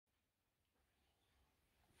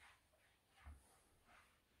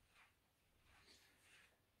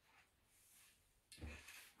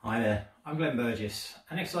Hi there, I'm Glenn Burgess,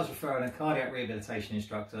 an exercise referral and cardiac rehabilitation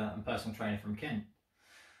instructor and personal trainer from Kent.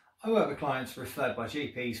 I work with clients referred by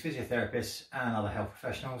GPs, physiotherapists and other health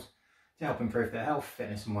professionals to help improve their health,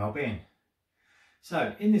 fitness and well-being.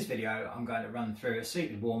 So in this video I'm going to run through a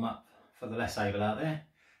seated warm-up for the less able out there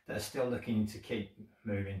that are still looking to keep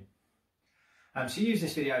moving. So use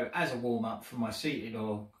this video as a warm-up for my seated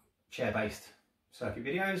or chair-based circuit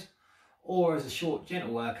videos, or as a short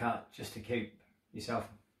gentle workout just to keep yourself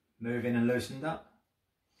moving and loosened up.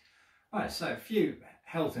 Right, so a few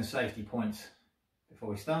health and safety points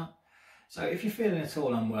before we start. So if you're feeling at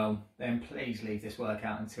all unwell, then please leave this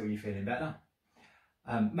workout until you're feeling better.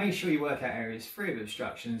 Make sure your workout area is free of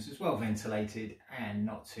obstructions, as well ventilated and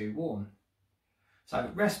not too warm.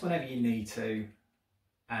 So rest whenever you need to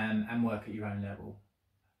and work at your own level.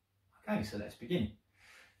 Okay, so let's begin.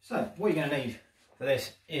 So what you're going to need for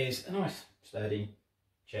this is a nice sturdy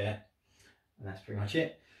chair, and that's pretty much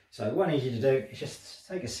it. So what I need you to do is just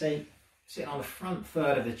take a seat, sit on the front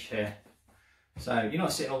third of the chair. So you're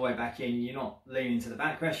not sitting all the way back in, you're not leaning to the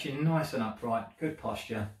backrest, you're nice and upright, good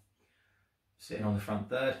posture, sitting on the front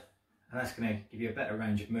third, and that's going to give you a better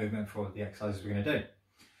range of movement for the exercises we're going to do.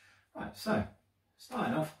 Right, so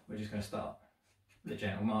starting off, we're just going to start with a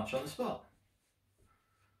gentle march on the spot.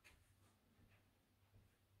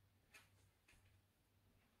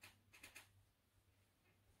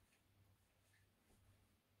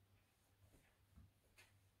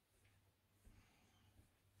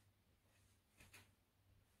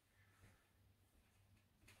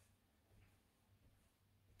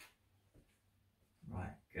 Right,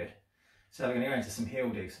 good. So we're going to go into some heel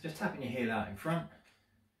digs. So just tapping your heel out in front.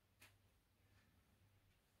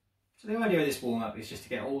 So the idea of this warm-up is just to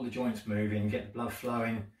get all the joints moving, get the blood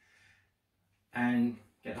flowing and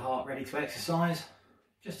get the heart ready to exercise,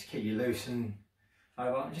 just to keep you loose and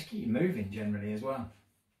just keep you moving generally as well.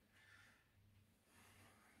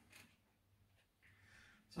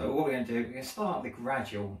 So what we're going to do, we're going to start the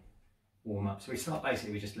gradual warm-up. So we start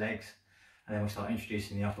basically with just legs, and then we'll start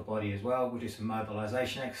introducing the upper body as well. We'll do some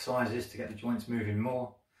mobilisation exercises to get the joints moving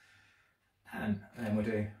more, and then we'll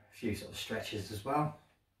do a few sort of stretches as well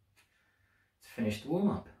to finish the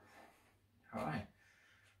warm-up. All right,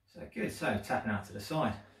 so good. So tapping out to the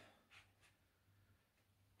side.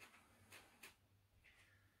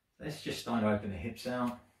 Let's just start to open the hips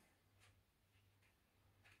out.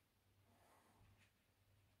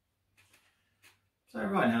 So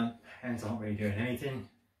right now, hands aren't really doing anything.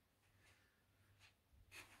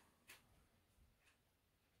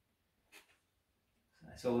 So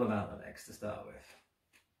it's all about the legs to start with.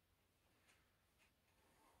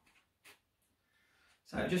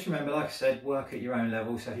 So just remember, like I said, work at your own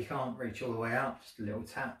level. So if you can't reach all the way out, just little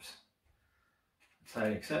taps.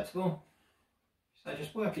 Totally acceptable. So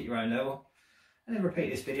just work at your own level and then repeat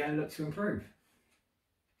this video and look to improve.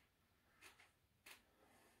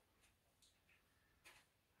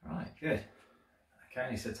 Right, good.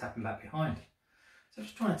 Okay, so tapping back behind. So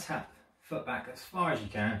just try and tap foot back as far as you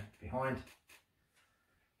can behind.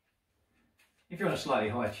 If you're on a slightly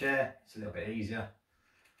higher chair, it's a little bit easier.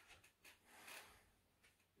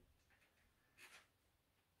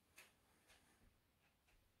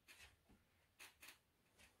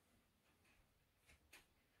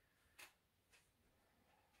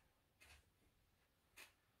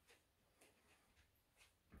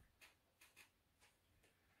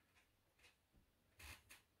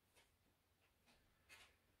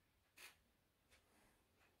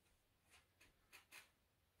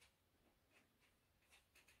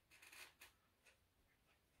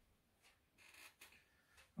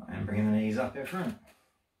 And bringing the knees up in front.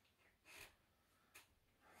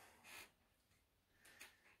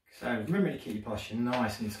 So remember to keep your posture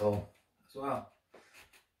nice and tall as well.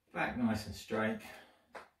 Back nice and straight.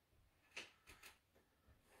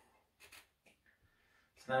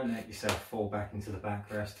 So don't let yourself fall back into the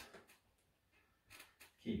backrest.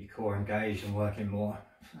 Keep your core engaged and working more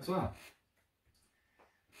as well.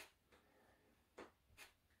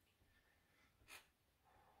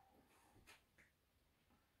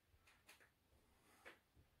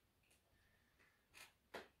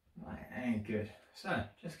 And good. So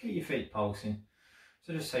just keep your feet pulsing.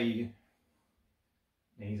 So just so your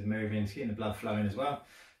knees are moving, it's getting the blood flowing as well.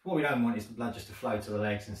 What we don't want is the blood just to flow to the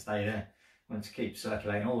legs and stay there. We want it to keep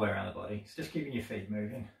circulating all the way around the body. So just keeping your feet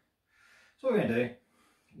moving. So what we're going to do,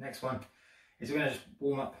 next one, is we're going to just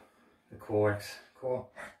warm up the core.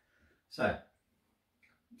 So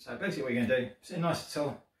basically what you're going to do, sitting nice and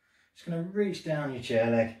tall, just going to reach down your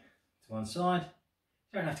chair leg to one side.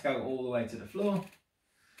 You don't have to go all the way to the floor.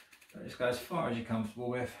 But just go as far as you're comfortable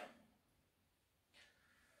with.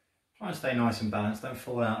 Try and stay nice and balanced, don't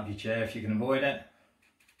fall out of your chair if you can avoid it.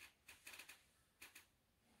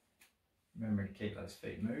 Remember to keep those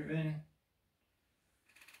feet moving.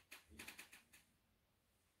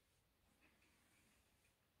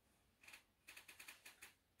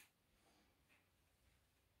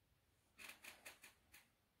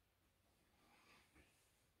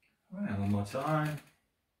 Right, one more time.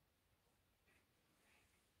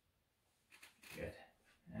 Good.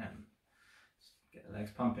 Get the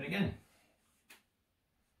legs pumping again.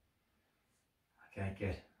 Okay,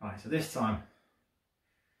 good. Right, so this time,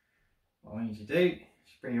 what I need you to do is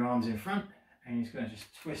bring your arms in front and you're just going to just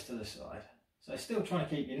twist to the side. So still trying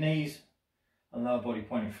to keep your knees and lower body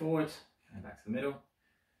pointing forwards and back to the middle.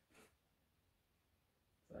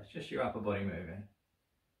 So it's just your upper body moving.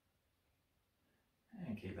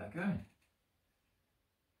 And keep that going.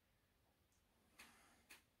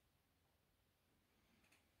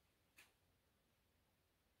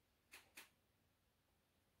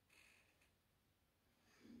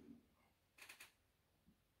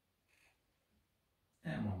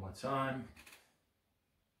 And one more time.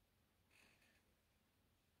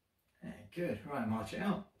 And good. Right, march it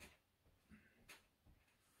out.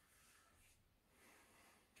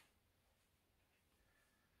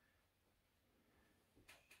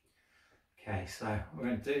 Okay, so what we're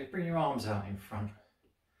going to do, bring your arms out in front.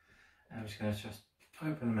 And I'm just going to just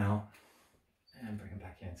open them out and bring them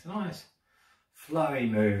back in. It's nice, flowy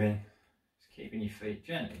moving. Just keeping your feet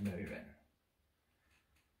gently moving.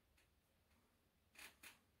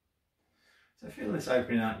 So feel this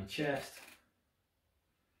opening out your chest.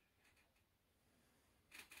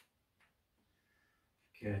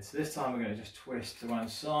 Good, so this time we're going to just twist to one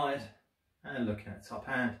side and looking at the top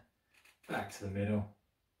hand, back to the middle.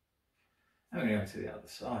 And we're going to go to the other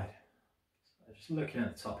side. So just looking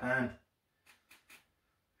at the top hand.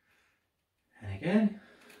 And again.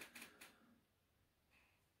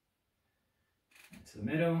 Into the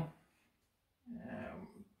middle.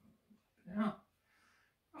 And out.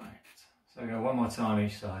 Right. So we go one more time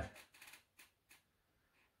each side.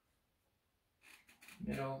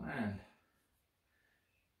 Middle and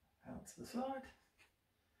out to the side.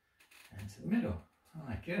 And to the middle.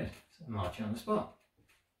 Alright, good. So marching on the spot.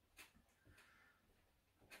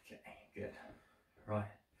 Good. Right.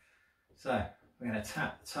 So we're going to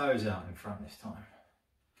tap the toes out in front this time.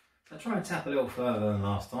 So try and tap a little further than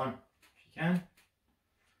last time, if you can.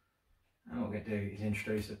 And what we're going to do is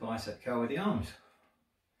introduce a bicep curl with the arms.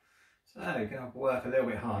 So we're going to work a little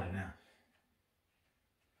bit harder now.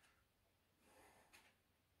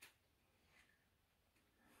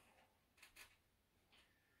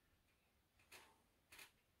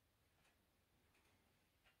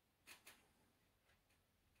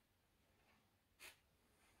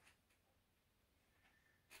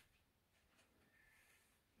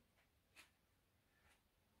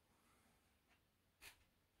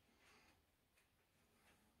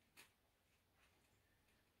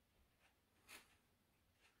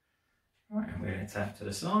 Right, and we're going to tap to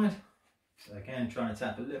the side. So again, trying to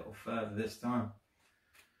tap a little further this time.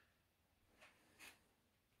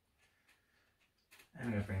 And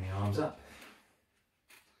we're going to bring the arms up.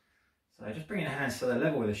 So just bringing the hands so they're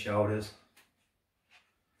level with the shoulders.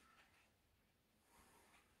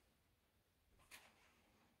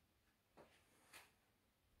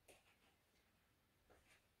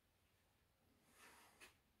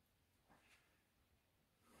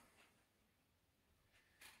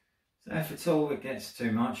 So if at all it gets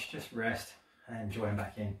too much, just rest and join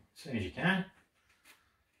back in as soon as you can.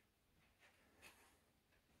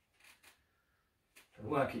 But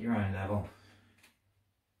work at your own level.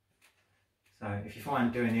 So if you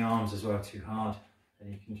find doing the arms as well too hard,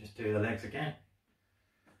 then you can just do the legs again.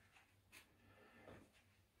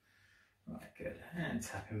 Right, good. And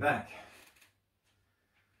tapping back.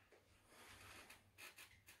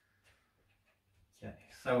 Okay,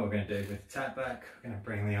 so what we're going to do with the tap back, we're going to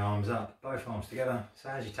bring the arms up, both arms together. So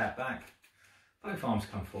as you tap back, both arms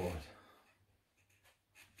come forward.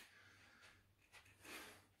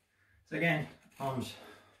 So again, arms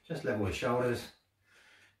just level with shoulders.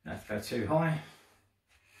 Don't have to go too high.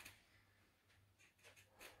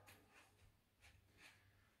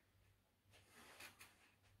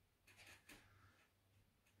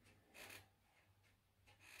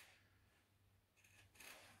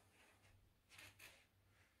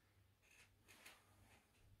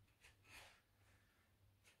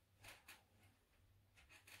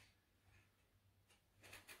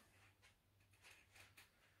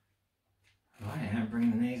 And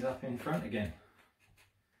bring the knees up in front again.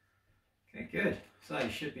 Okay, good. So you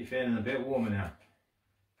should be feeling a bit warmer now.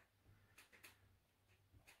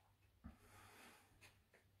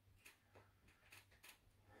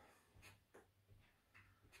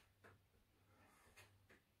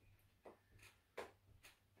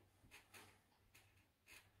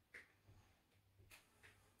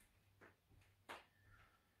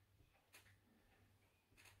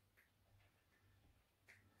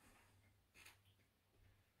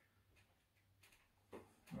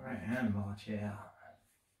 Right, and march it out.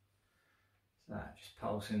 So just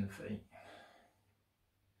pulsing the feet.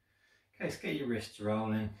 Okay, let's get your wrists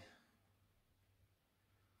rolling.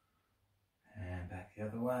 And back the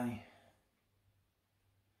other way.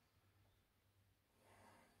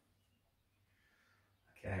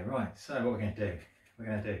 Okay, right, so what we're going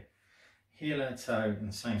to do, heel and a toe in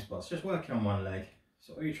the same spots, just working on one leg.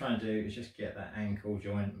 So all you're trying to do is just get that ankle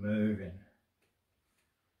joint moving.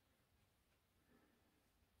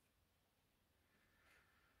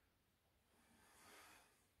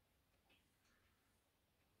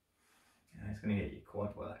 And it's going to get your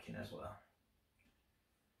quad working as well.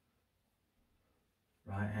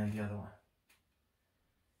 Right, and the other one.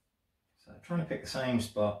 So trying to pick the same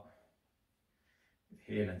spot with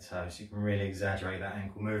heel and toe so you can really exaggerate that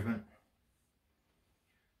ankle movement.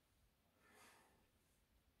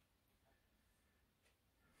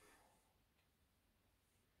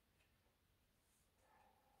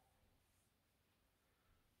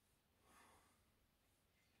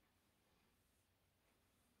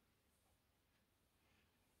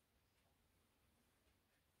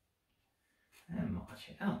 And march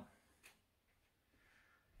it out.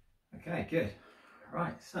 Okay, good.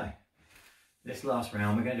 Right, so this last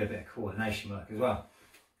round we're going to do a bit of coordination work as well.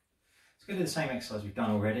 It's going to do the same exercise we've done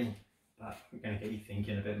already, but we're going to get you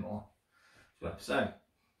thinking a bit more as well. So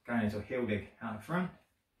going into a heel dig out in front,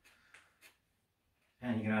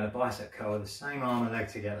 and you're going to add a bicep curl with the same arm and leg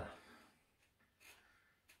together.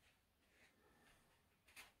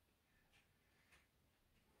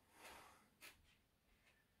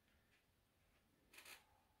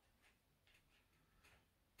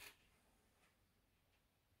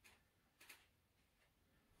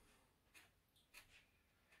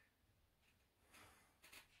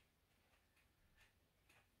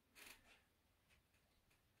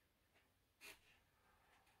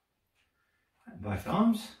 Both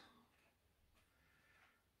arms.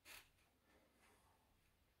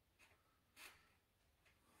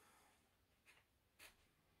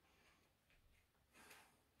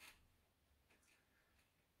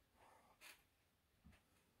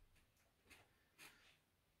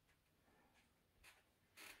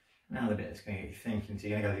 Now the bit that's going to get you thinking, so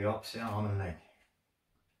you're going to go the opposite arm and leg.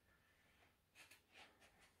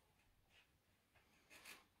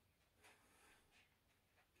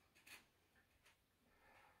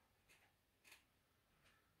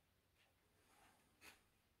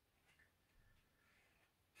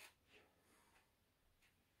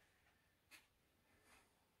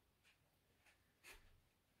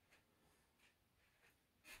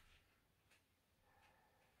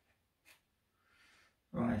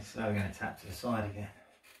 Right, so we're going to tap to the side again.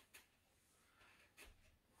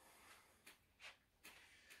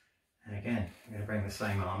 And again, we're going to bring the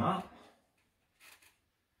same arm up.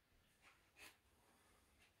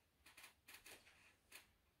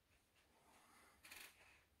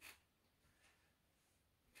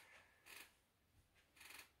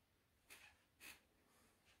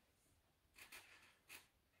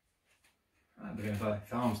 Right, we're going to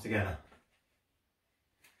both arms together.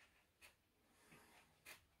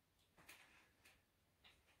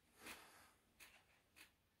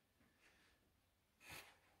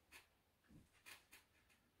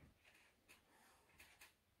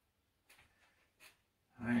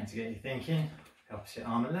 Alright, to get you thinking, opposite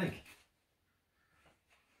arm and leg.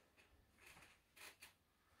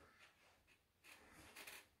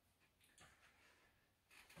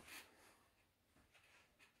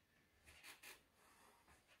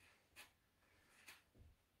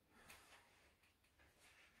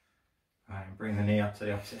 Right, and bring the knee up to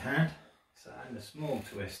the opposite hand. So, and a small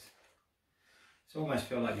twist. So almost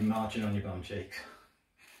feel like you're marching on your bum cheeks.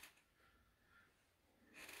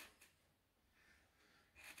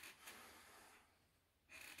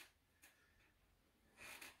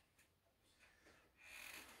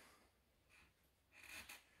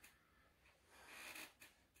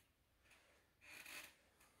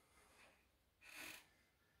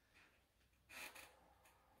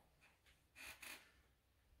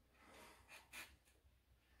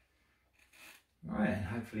 Right, and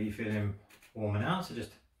hopefully you're feeling warming out, so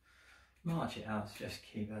just march it out, so just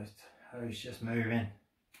keep those toes just moving.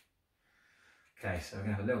 Okay, so we're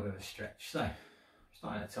going to have a little bit of a stretch. So,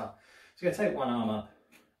 starting at the top. So you're going to take one arm up,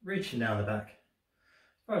 reaching down the back.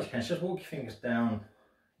 As far as you can, just walk your fingers down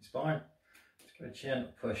your spine. Just give a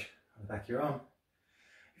gentle push on the back of your arm.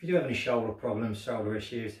 If you do have any shoulder problems, shoulder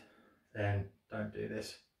issues, then don't do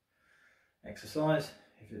this exercise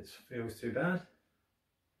if it feels too bad.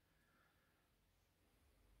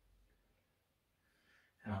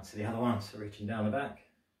 And on to the other one, so reaching down the back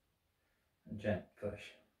and gentle push.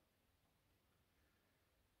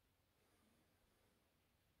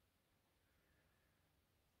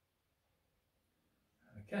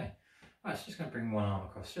 Okay, right, so just going to bring one arm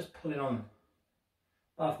across, just pulling on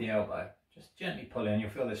above the elbow, just gently pulling, you'll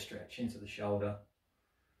feel the stretch into the shoulder.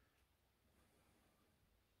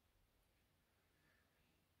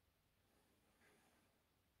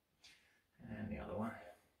 And the other one.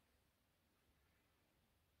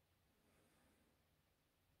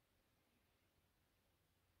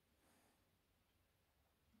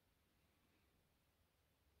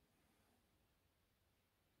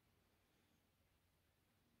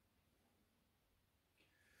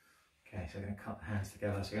 Okay, so we're going to cut the hands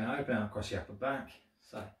together. So we're going to open out across the upper back.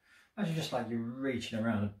 So imagine just like you're reaching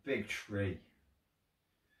around a big tree.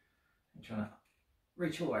 You're trying to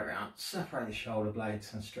reach all the way around, separate the shoulder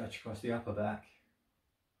blades and stretch across the upper back.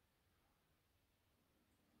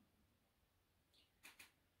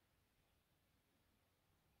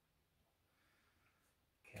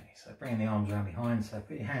 Okay, so bringing the arms around behind, so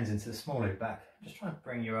put your hands into the small of your back. Just try and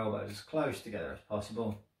bring your elbows as close together as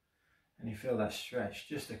possible. And you feel that stretch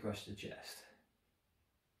just across the chest.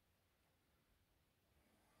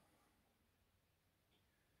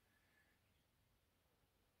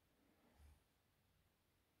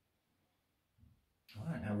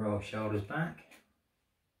 Alright, now roll shoulders back.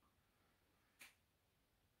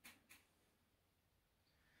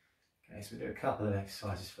 Okay, so we do a couple of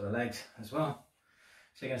exercises for the legs as well.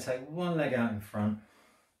 So you're going to take one leg out in front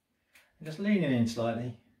and just leaning in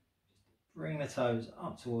slightly. Bring the toes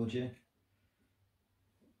up towards you.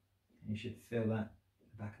 You should feel that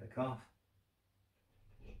in the back of the calf.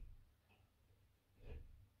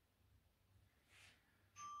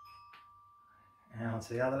 And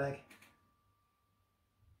onto the other leg.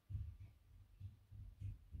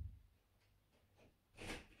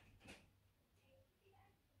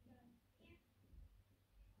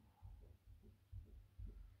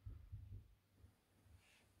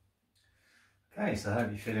 Okay, so I hope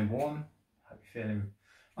you're feeling warm. Hope you're feeling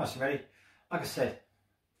nice and ready. Like I said,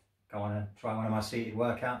 go on and try one of my seated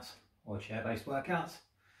workouts or chair-based workouts.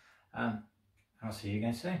 I'll see you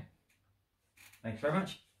again soon. Thanks very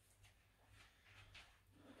much.